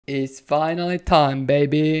It's finally time,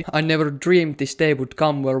 baby. I never dreamed this day would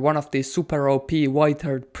come where one of these super OP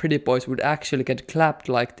white-haired pretty boys would actually get clapped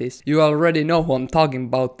like this. You already know who I'm talking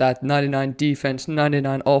about, that 99 defense,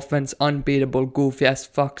 99 offense, unbeatable goofy as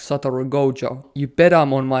fuck Satoru Gojo. You bet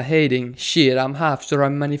I'm on my hating. Shit, I'm half sure I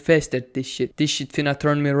manifested this shit. This shit finna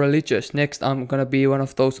turn me religious. Next I'm gonna be one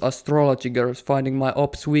of those astrology girls finding my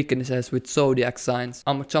ops weaknesses with zodiac signs.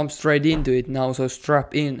 I'ma jump straight into it now, so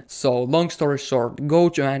strap in. So, long story short,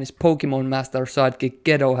 Gojo and his Pokemon Master sidekick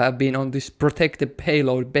Gedo have been on this protective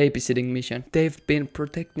payload babysitting mission. They've been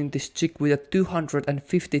protecting this chick with a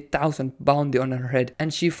 250,000 bounty on her head,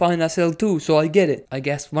 and she fine as hell too, so I get it. I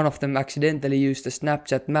guess one of them accidentally used the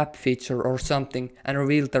Snapchat map feature or something and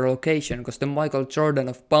revealed their location, cause the Michael Jordan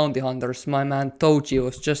of bounty hunters, my man Toji,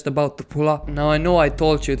 was just about to pull up. Now I know I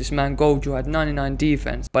told you this man Gojo had 99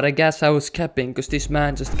 defense, but I guess I was capping, cause this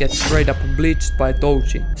man just gets straight up bleached by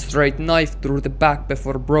Toji. Straight knife through the back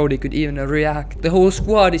before Brody could even react. The whole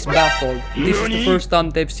squad is baffled. This is the first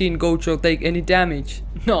time they've seen Gojo take any damage.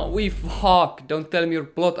 No, we fuck. Don't tell me your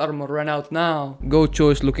plot armor ran out now.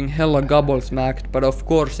 Gojo is looking hella gobblesmacked, but of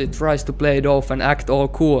course he tries to play it off and act all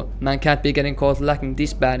cool. Man can't be getting caught lacking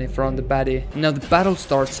this bad in front of the baddie. Now the battle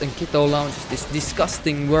starts and Kito launches this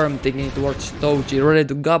disgusting worm thingy towards Toji, ready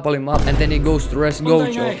to gobble him up, and then he goes to rest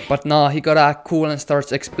Gojo. But nah, he gotta act cool and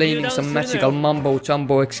starts explaining some magical mumbo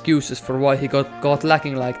jumbo excuses for why he got caught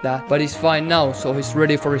lacking like that. But he's fine now, so he's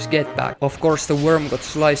ready for his get back. Of course the worm got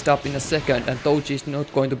sliced up in a second, and Toji is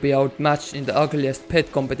not going to be outmatched in the ugliest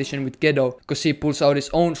pet competition with Gedo, cause he pulls out his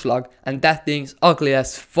own slug, and that thing's ugly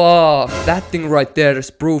as fuck. That thing right there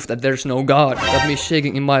is proof that there's no god. Got me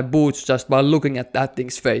shaking in my boots just by looking at that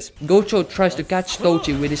thing's face. Gojo tries to catch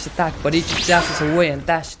Toji with his attack, but he just dashes away, and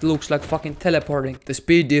that shit looks like fucking teleporting. The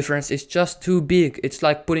speed difference is just too big. It's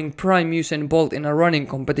like putting prime Usain Bolt in a running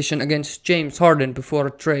competition against James Harden before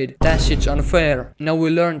a trade. That shit's unfair. Now we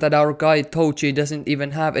learn that our guy Toji doesn't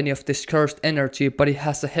even have any of this cursed energy, but he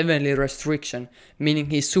has a heavenly restriction, meaning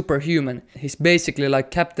he's superhuman. He's basically like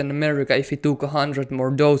Captain America if he took 100 more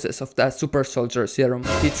doses of that super soldier serum.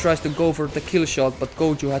 He tries to go for the kill shot, but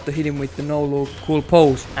Gojo had to hit him with the no look cool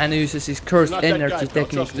pose, and uses his cursed energy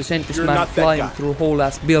techniques to send this man flying through whole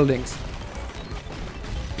ass buildings.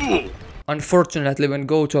 Unfortunately, when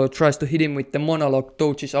Gojo tries to hit him with the monologue,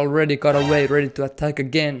 Toji's already got away, ready to attack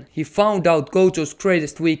again. He found out Gojo's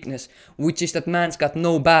greatest weakness, which is that man's got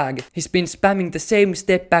no bag. He's been spamming the same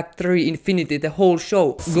step back 3 infinity the whole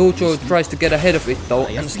show. Gojo tries to get ahead of it though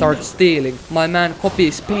and starts stealing. My man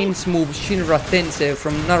copies Pain's move Shinra Tensei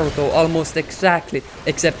from Naruto almost exactly,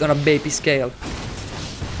 except on a baby scale.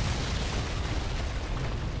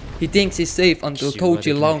 He thinks he's safe until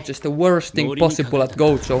Toji launches the worst thing possible at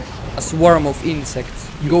Gojo, a swarm of insects.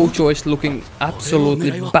 Gojo is looking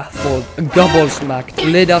absolutely baffled, gobblesmacked,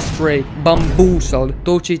 led astray, bamboozled.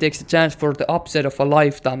 Toji takes the chance for the upset of a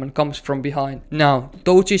lifetime and comes from behind. Now,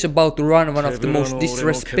 Toji is about to run one of the most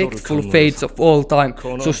disrespectful fades of all time,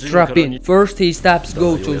 so strap in. First he stabs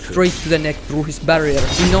Gojo straight to the neck through his barrier.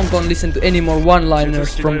 We're not gonna listen to any more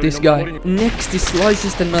one-liners from this guy. Next he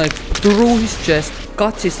slices the knife through his chest,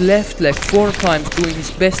 cuts his left leg 4 times, doing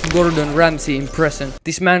his best Gordon Ramsay impression.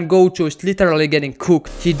 This man Gojo is literally getting cooked.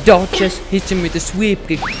 He dodges, hits him with a sweep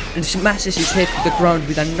kick, and smashes his head to the ground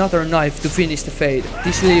with another knife to finish the fade.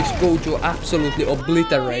 This leaves Gojo absolutely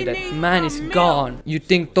obliterated. Man is gone. You'd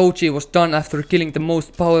think Toji was done after killing the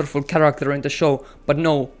most powerful character in the show, but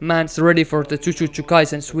no, man's ready for the Jujutsu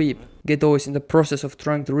Kaisen sweep. Gedo is in the process of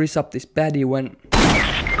trying to ris up this baddie when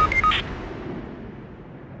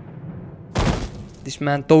this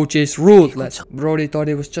man Toji is ruthless. Brody thought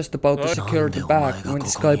he was just about to secure the bag when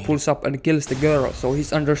this guy pulls up and kills the girl, so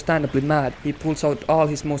he's understandably mad. He pulls out all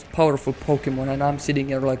his most powerful Pokemon, and I'm sitting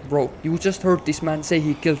here like, bro, you just heard this man say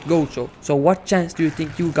he killed Gojo, so what chance do you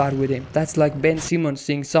think you got with him? That's like Ben Simmons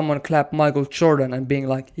seeing someone clap Michael Jordan and being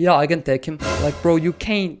like, yeah, I can take him. Like, bro, you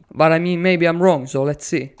can't. But I mean, maybe I'm wrong, so let's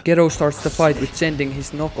see. Gedo starts the fight with sending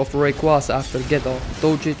his knockoff Rayquaza after Gedo.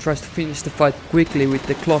 Toji tries to finish the fight quickly with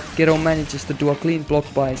the clock. Gedo manages to do a clean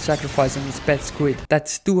block by sacrificing his pet squid.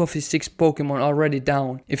 That's 2 of his 6 Pokemon already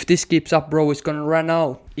down. If this keeps up, bro is gonna run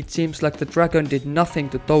out. It seems like the dragon did nothing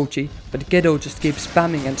to Toji, but Gedo just keeps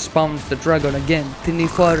spamming and spawns the dragon again. Then he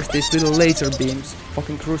fires these little laser beams,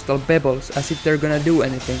 fucking crystal pebbles, as if they're gonna do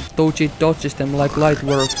anything. Toji dodges them like light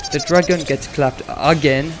work. The dragon gets clapped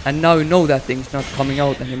again, and now you know that thing's not coming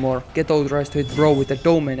out anymore. Gedo tries to hit bro with the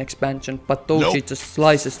domain expansion, but Toji just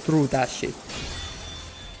slices through that shit.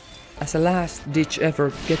 As a last-ditch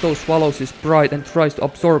effort, Geto swallows his pride and tries to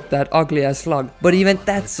absorb that ugly-ass slug. But even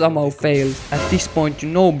that somehow fails. At this point, you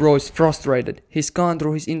know bro is frustrated. He's gone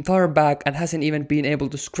through his entire bag and hasn't even been able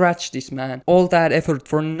to scratch this man. All that effort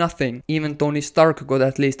for nothing. Even Tony Stark got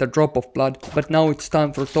at least a drop of blood. But now it's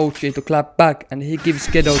time for Toji to clap back and he gives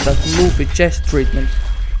Geto that Luffy chest treatment.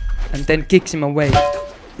 And then kicks him away.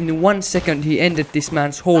 In 1 second he ended this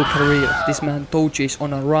man's whole career. This man Toji is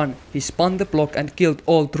on a run. He spun the block and killed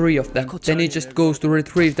all 3 of them. Then he just goes to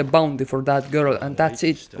retrieve the bounty for that girl and that's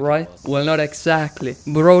it, right? Well, not exactly.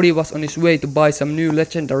 Brody was on his way to buy some new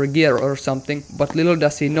legendary gear or something, but little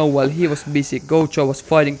does he know while he was busy, Gojo was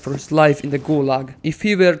fighting for his life in the Gulag. If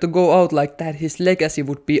he were to go out like that, his legacy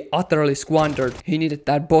would be utterly squandered. He needed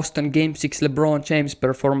that Boston Game 6 LeBron James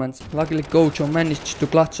performance. Luckily Gojo managed to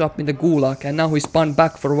clutch up in the Gulag and now he spun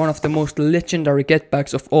back for one of the most legendary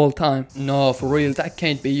getbacks of all time. No, for real, that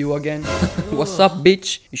can't be you again. What's up,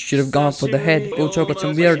 bitch? You should have gone for the head. Gojo got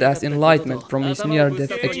some weird ass enlightenment from his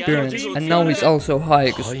near-death experience. And now he's also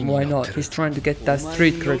high, cause why not? He's trying to get that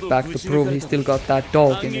street cred back to prove he still got that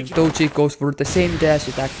dog in him. Toji goes for the same dash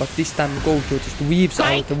attack, but this time Gojo just weaves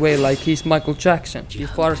out of the way like he's Michael Jackson. He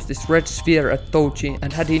fires this red sphere at Toji,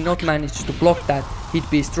 and had he not managed to block that, he'd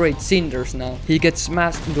be straight cinders now. He gets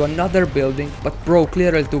smashed into another building, but bro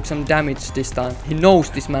clearly took some damage this time. He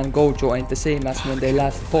knows this man Gojo ain't the same as when they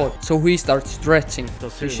last fought, so he starts stretching.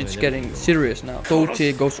 This shit's getting serious now.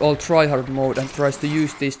 Toji goes all tryhard mode and tries to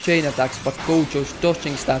use these chain attacks, but Gojo's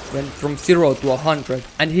dodging stats went from 0 to 100,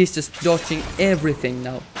 and he's just dodging everything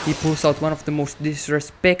now. He pulls out one of the most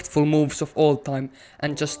disrespectful moves of all time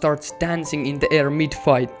and just starts dancing in the air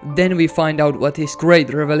mid-fight. Then we find out what his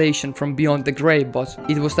great revelation from Beyond the Grave was.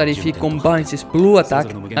 It was that if he combines his blue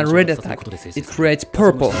attack and red attack, it creates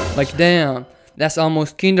purple. Like damn. That's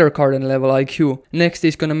almost kindergarten level IQ. Next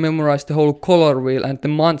he's gonna memorize the whole color wheel and the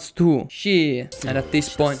months too. Shit. And at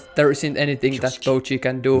this point there isn't anything that Toji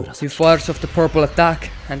can do. He fires off the purple attack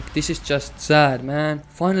and this is just sad, man.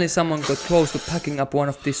 Finally someone got close to packing up one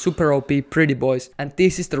of these super OP pretty boys, and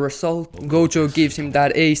this is the result. Gojo gives him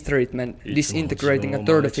that ace treatment, disintegrating a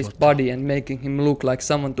third of his body and making him look like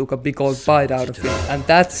someone took a big old bite out of him. And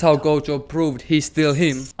that's how Gojo proved he's still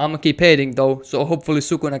him. I'ma keep hating though, so hopefully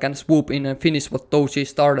Sukuna can swoop in and finish what Toji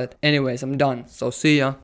started. Anyways, I'm done, so see ya.